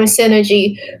kind of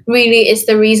synergy really is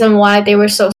the reason why they were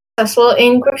so successful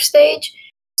in group stage.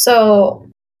 So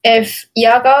if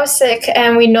Yagao is sick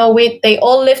and we know they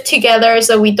all live together,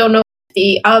 so we don't know if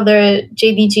the other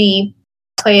JDG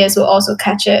players will also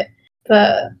catch it.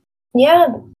 But yeah,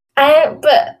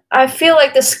 I feel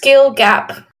like the skill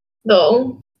gap,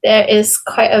 though, there is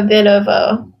quite a bit of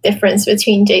a difference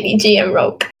between JDG and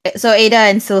Rogue. So Ada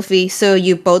and Sylfi, so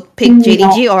you both picked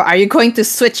JDG, or are you going to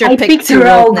switch your I pick picked to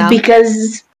Rogue now?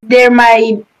 because they're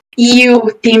my EU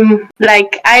team.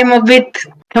 Like, I'm a bit,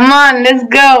 come on, let's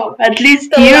go. At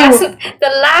least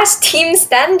the last team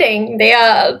standing. They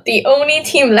are the only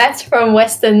team left from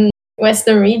Western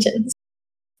Western regions.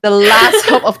 The last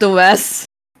hope of the West.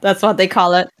 That's what they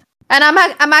call it. And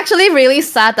I'm actually really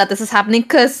sad that this is happening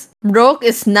because Rogue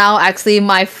is now actually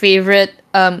my favorite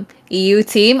EU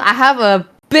team. I have a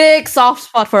big soft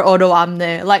spot for Odo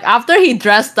Amne. Like after he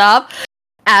dressed up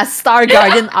as Star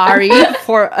Guardian Ari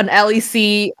for an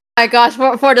LEC. Oh my gosh,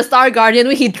 for the Star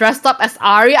Guardian, he dressed up as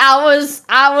Ari. I was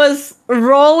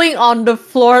rolling on the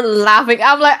floor laughing.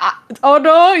 I'm like,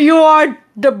 Odo, you are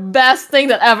the best thing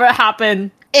that ever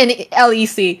happened in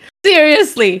LEC.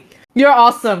 Seriously. You're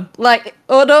awesome. Like,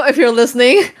 Odo, if you're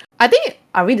listening, I think,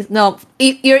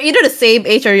 you're either the same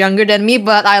age or younger than me,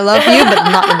 but I love you, but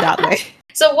not in that way.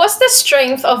 So what's the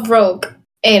strength of Rogue,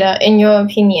 Ada, in your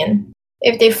opinion?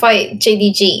 If they fight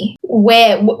JDG,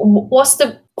 what's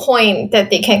the point that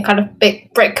they can kind of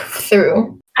break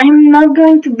through? I'm not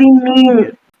going to be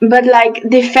mean, but like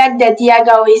the fact that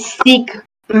Yagao is sick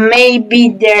may be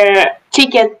their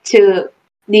ticket to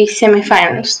the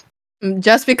semifinals.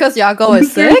 Just because Yago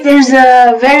is sick? There's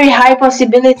a very high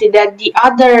possibility that the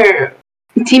other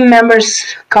team members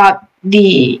caught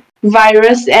the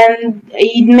virus and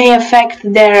it may affect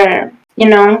their,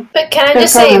 But can I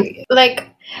just say, like,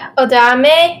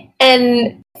 Odame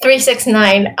and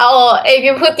 369, if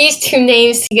you put these two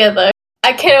names together,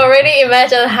 I can already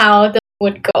imagine how that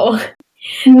would go.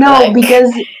 No,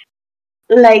 because,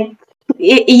 like,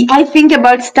 I think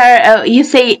about Star. You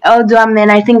say Odoam,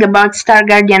 and I think about Star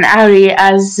Guardian Ari,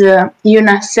 as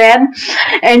Euna said,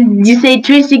 and you say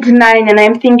 369, and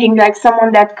I'm thinking like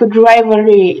someone that could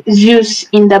rivalry Zeus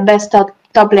in the best top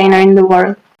laner in the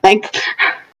world, like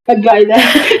a guy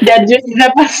that dresses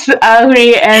up as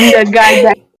Ari and a guy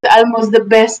that's almost the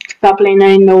best top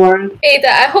laner in the world. Ada,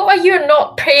 I hope you're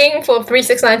not praying for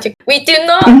 369. We do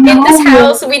not, in this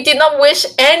house, we do not wish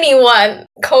anyone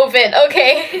COVID,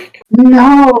 okay?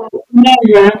 No,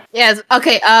 never. Yes,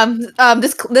 okay,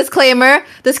 disclaimer,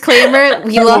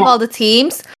 we love all the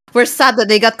teams. We're sad that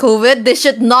they got COVID. This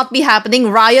should not be happening.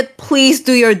 Riot, please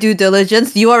do your due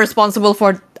diligence. You are responsible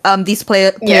for these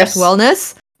players'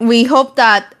 wellness. We hope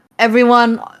that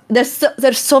everyone... There's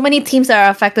so many teams that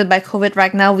are affected by COVID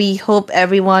right now. We hope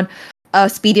everyone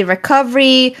speedy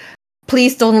recovery.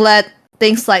 Please don't let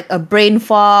things like a brain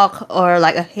fog or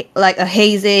like a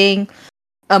hazing,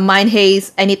 a mind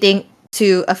haze, anything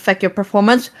to affect your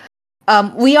performance.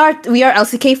 We are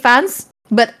LCK fans,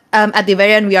 but at the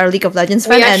very end we are League of Legends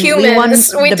fans, and humans. we want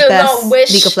we the do best not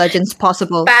wish League of Legends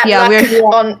possible. Bad luck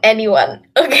on anyone.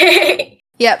 Okay.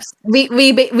 Yep, we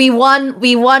won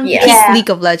peak League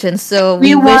of Legends, so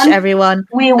we wish everyone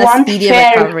a speedy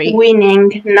fair recovery.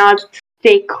 Winning, not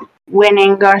fake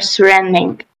winning or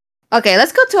surrendering. Okay,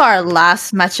 let's go to our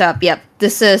last matchup. Yep,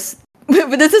 this is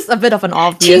a bit of an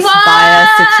obvious bias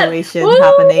situation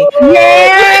happening.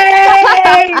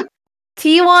 Yay!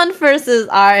 T1 versus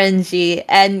RNG,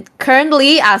 and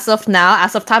currently, as of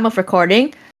time of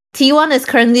recording, T1 is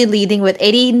currently leading with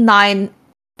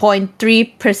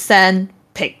 89.3%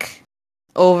 pick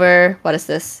over, what is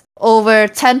this? Over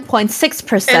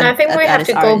 10.6%. And I think we have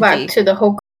to go back to the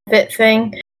whole COVID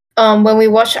thing. When we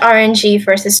watched RNG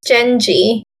versus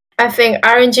Genji, I think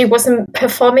RNG wasn't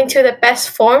performing to the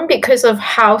best form because of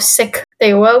how sick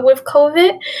they were with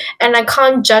COVID, and I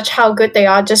can't judge how good they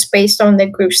are just based on their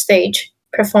group stage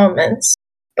performance.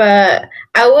 But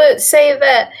I would say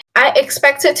that I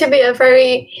expect it to be a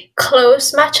very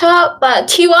close matchup, but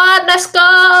T1, let's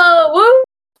go! Woo!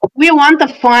 We want a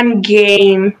fun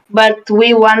game, but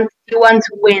we want to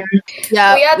win.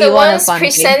 Yeah, we are the ones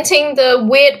presenting the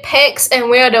weird picks, and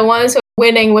we are the ones who are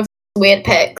winning with weird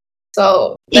picks.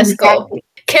 So let's go.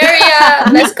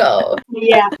 Carrier, let's go.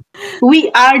 Yeah.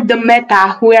 We are the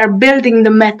meta. We are building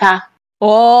the meta.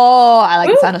 Oh, I like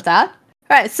the sound of that.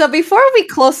 Alright, so before we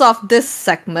close off this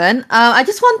segment, I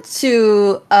just want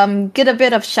to get a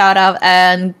bit of shout out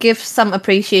and give some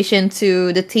appreciation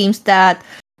to the teams that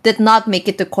did not make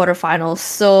it to quarterfinals.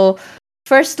 So,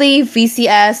 firstly,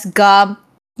 VCS, GUM,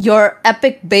 your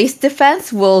epic base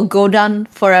defense will go down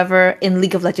forever in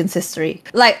League of Legends history.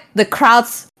 Like, the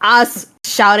crowds, us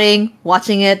shouting,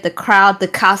 watching it, the crowd, the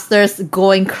casters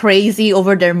going crazy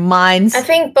over their minds. I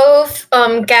think both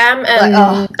GAM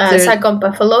and Saigon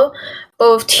Buffalo,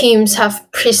 both teams have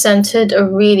presented a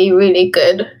really, really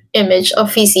good image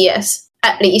of VCS.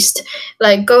 At least,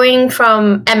 like going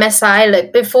from MSI,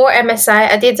 like before MSI,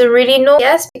 I didn't really know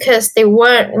because they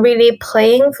weren't really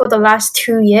playing for the last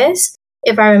 2 years,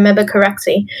 if I remember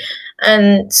correctly.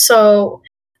 And so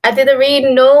I didn't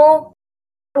really know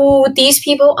who these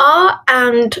people are.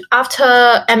 And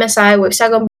after MSI with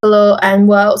Saigon Buffalo and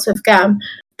Worlds with GAM,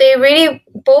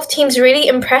 both teams really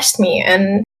impressed me.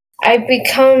 And I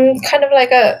become kind of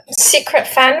like a secret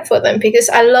fan for them because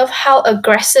I love how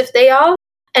aggressive they are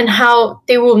and how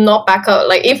they will not back out.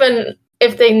 Like even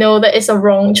if they know that it's a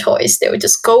wrong choice, they will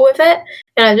just go with it.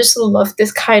 And I just love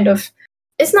this kind of,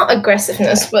 it's not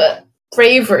aggressiveness, but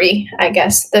bravery, I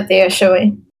guess, that they are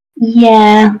showing.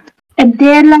 Yeah. And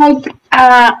they're like,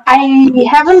 I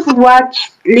haven't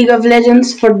watched League of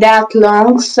Legends for that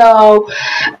long, so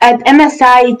at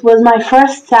MSI it was my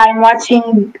first time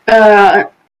watching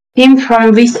him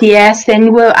from VCS,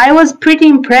 and well, I was pretty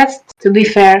impressed, to be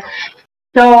fair.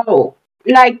 So,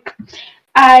 like,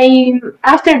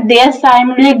 after this,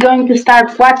 I'm really going to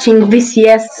start watching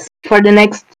VCS for the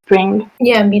next spring.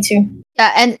 Yeah, me too.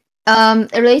 Yeah, and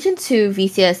in relation to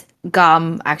VCS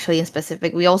GUM actually in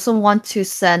specific, we also want to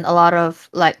send a lot of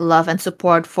like love and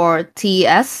support for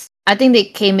TES. I think they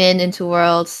came into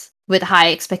Worlds with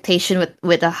high expectation,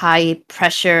 with a high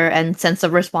pressure and sense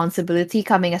of responsibility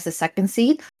coming as the second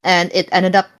seed, and it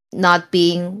ended up not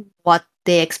being what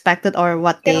they expected or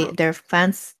what their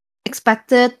fans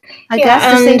expected, I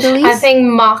guess, to say the least. I think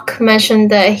Mark mentioned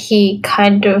that he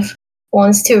kind of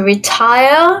wants to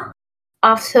retire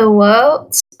after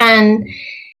Worlds, and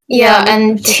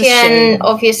and Tian,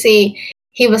 obviously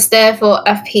he was there for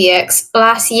FPX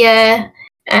last year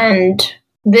and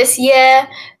this year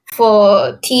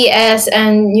for TS,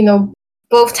 and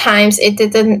both times it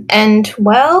didn't end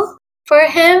well for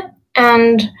him,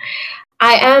 and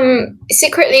I am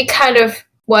secretly kind of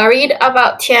worried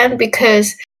about Tian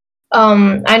because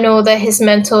I know that his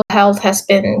mental health has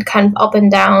been kind of up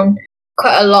and down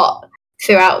quite a lot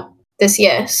throughout this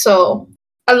year. So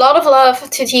a lot of love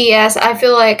to TES. I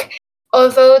feel like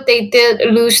although they did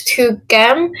lose to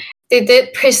GAM, they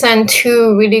did present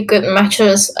 2 really good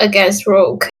matches against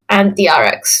Rogue and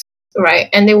DRX, right?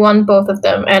 And they won both of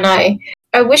them. And I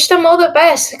wish them all the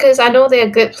best because I know they're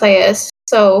good players.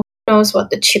 So who knows what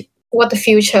the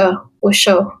future will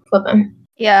show for them.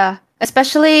 Yeah,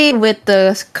 especially with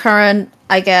the current,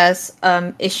 I guess,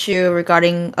 issue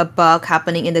regarding a bug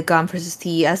happening in the GUM versus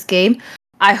TES game.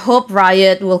 I hope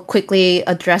Riot will quickly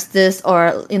address this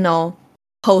or,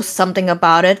 post something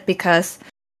about it because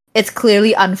it's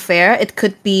clearly unfair. It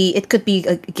could be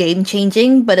a game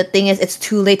changing, but the thing is it's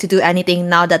too late to do anything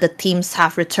now that the teams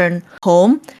have returned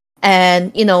home.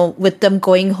 And, with them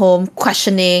going home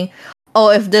questioning,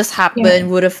 oh, if this happened,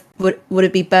 would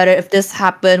it be better? If this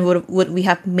happened, would we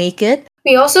have make it?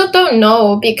 We also don't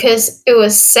know because it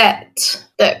was Set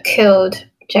that killed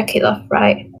Jackie Love,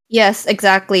 right? Yes,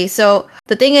 exactly. So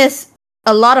the thing is,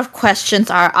 a lot of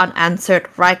questions are unanswered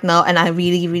right now, and I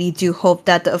really, really do hope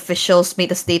that the officials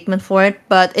made a statement for it.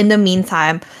 But in the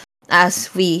meantime, as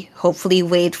we hopefully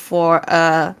wait for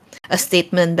a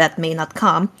statement that may not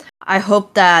come, I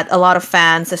hope that a lot of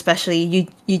fans, especially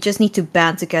you just need to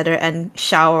band together and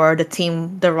shower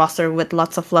the roster with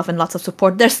lots of love and lots of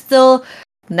support. There's still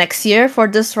next year for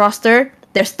this roster.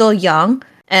 They're still young,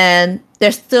 and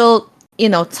there's still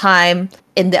time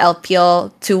in the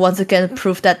LPL to once again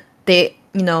prove that they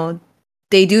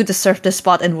do deserve the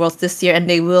spot in Worlds this year, and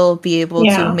they will be able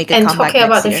to make a comeback next year. And talking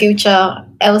about the future,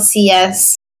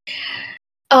 LCS.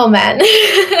 Oh man,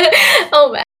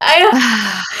 oh man,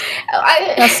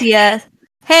 LCS.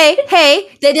 Hey,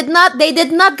 they did not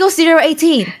go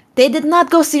 0-18. They did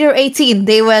not go 0-18.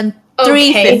 They went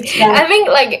 3-15. I think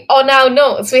like on our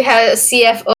notes we had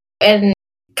CFO and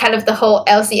kind of the whole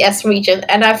LCS region,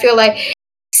 and I feel like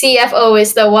CFO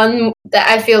is the one that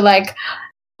I feel like,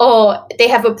 oh, they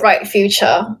have a bright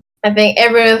future. I think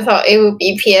everyone thought it would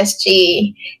be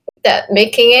PSG that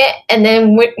making it, and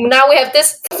then now we have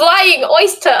this flying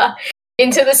oyster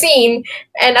into the scene,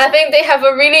 and I think they have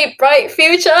a really bright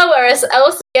future, whereas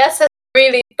LCS has a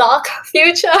really dark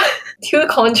future. 2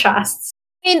 contrasts.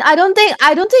 I mean, I don't think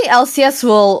LCS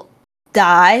will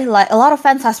die. Like a lot of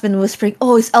fans has been whispering,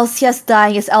 "Oh, is LCS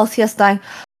dying? Is LCS dying?"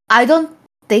 I don't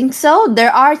think so.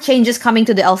 There are changes coming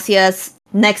to the LCS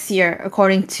next year,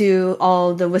 according to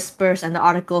all the whispers and the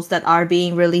articles that are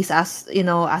being released as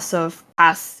of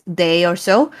past day or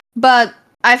so. But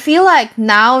I feel like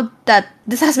now that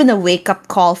this has been a wake-up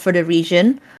call for the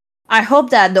region, I hope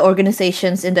that the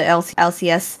organizations in the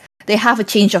LCS, they have a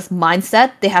change of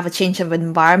mindset, they have a change of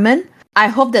environment. I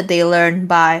hope that they learn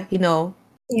by,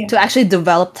 to actually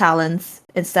develop talents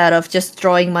instead of just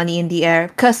throwing money in the air.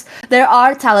 Because there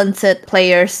are talented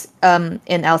players in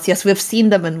LCS. We've seen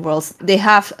them in Worlds. They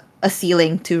have a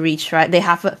ceiling to reach, right? They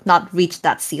have not reached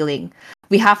that ceiling.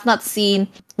 We have not seen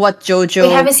what Jojo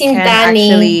we haven't seen can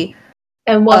Danny actually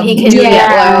and what he can do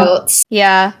at Worlds.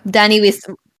 Yeah, Danny,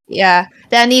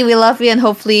 Danny, we love you, and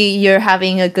hopefully you're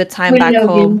having a good time back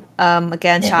home.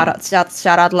 Again, shout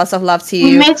out, lots of love to you.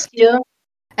 We missed you.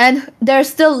 And there's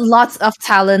still lots of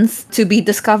talents to be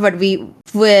discovered.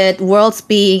 With Worlds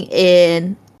being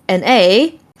in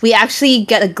NA, we actually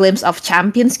get a glimpse of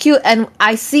Champions Queue, and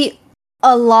I see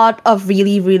a lot of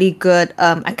really, really good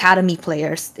academy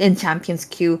players in Champions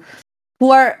Queue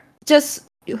who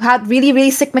had really,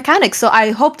 really sick mechanics. So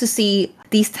I hope to see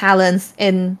these talents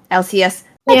in LCS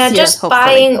next year, just hopefully.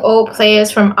 buying old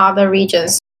players from other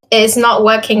regions. It's not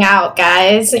working out,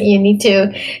 guys. You need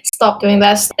to stop doing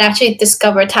that. Actually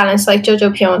discover talents like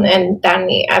Jojo Pion and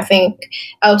Danny. I think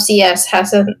LCS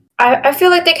I feel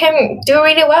like they can do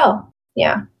really well.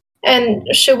 Yeah. And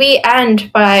should we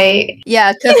end by...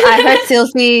 Yeah, because I heard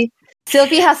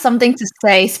Sylfi has something to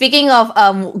say. Speaking of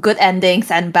good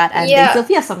endings and bad endings, Yeah.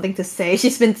 Sylfi has something to say.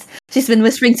 She's been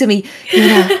whispering to me,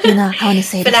 Yuna, I want to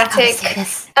say Fanatic.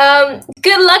 this. I want to say this.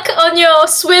 Good luck on your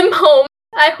swim home.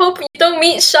 I hope you don't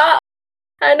meet sharks.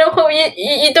 I don't hope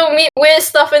you don't meet weird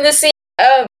stuff in the sea.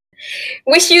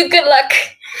 Wish you good luck.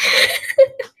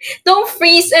 Don't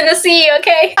freeze in the sea,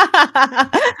 okay?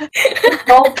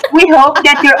 We hope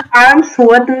that your arms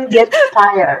wouldn't get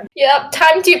tired. Yep,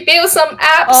 time to build some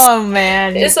apps. Oh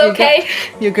man, It's okay.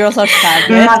 You girls are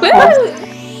fabulous. Not